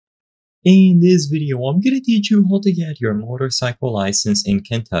In this video, I'm gonna teach you how to get your motorcycle license in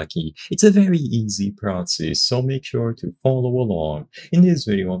Kentucky. It's a very easy process, so make sure to follow along. In this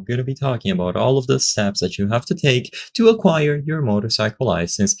video, I'm gonna be talking about all of the steps that you have to take to acquire your motorcycle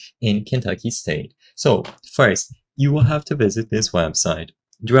license in Kentucky State. So, first, you will have to visit this website,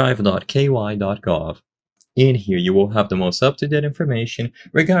 drive.ky.gov. In here, you will have the most up-to-date information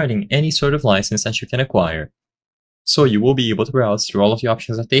regarding any sort of license that you can acquire. So you will be able to browse through all of the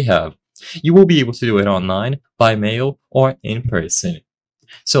options that they have. You will be able to do it online, by mail, or in person.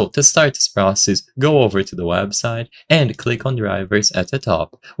 So to start this process, go over to the website and click on drivers at the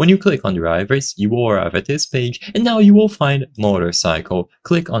top. When you click on drivers, you will arrive at this page and now you will find motorcycle.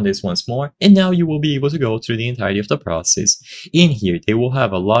 Click on this once more and now you will be able to go through the entirety of the process. In here, they will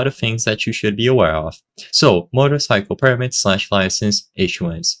have a lot of things that you should be aware of. So motorcycle permit/license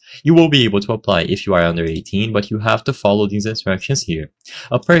issuance. You will be able to apply if you are under 18, but you have to follow these instructions here.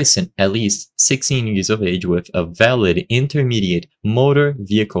 A person at least 16 years of age with a valid intermediate motor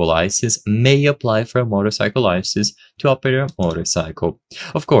vehicle license may apply for a motorcycle license to operate a motorcycle.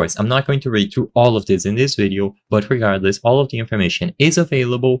 Of course, I'm not going to read through all of this in this video, but regardless, all of the information is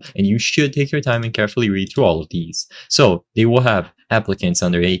available and you should take your time and carefully read through all of these. So they will have applicants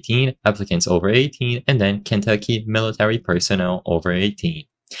under 18, applicants over 18, and then Kentucky military personnel over 18.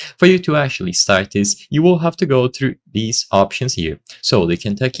 For you to actually start this, you will have to go through these options here. So the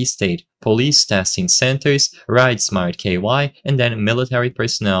Kentucky State Police Testing Centers, RideSmart KY, and then military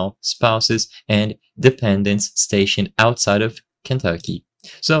personnel, spouses, and dependents stationed outside of Kentucky.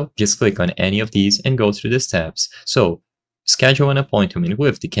 So just click on any of these and go through the steps. So schedule an appointment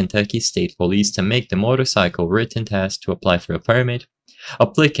with the Kentucky State Police to make the motorcycle written test to apply for a permit.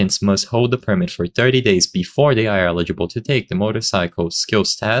 Applicants must hold the permit for 30 days before they are eligible to take the motorcycle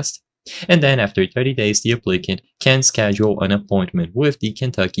skills test, and then after 30 days the applicant can schedule an appointment with the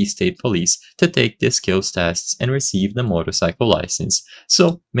Kentucky State Police to take the skills tests and receive the motorcycle license.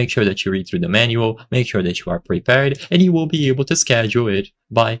 So make sure that you read through the manual, make sure that you are prepared, and you will be able to schedule it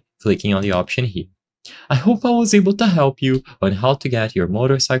by clicking on the option here. I hope I was able to help you on how to get your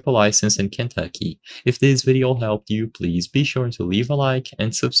motorcycle license in Kentucky. If this video helped you, please be sure to leave a like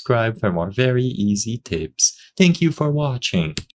and subscribe for more very easy tips. Thank you for watching.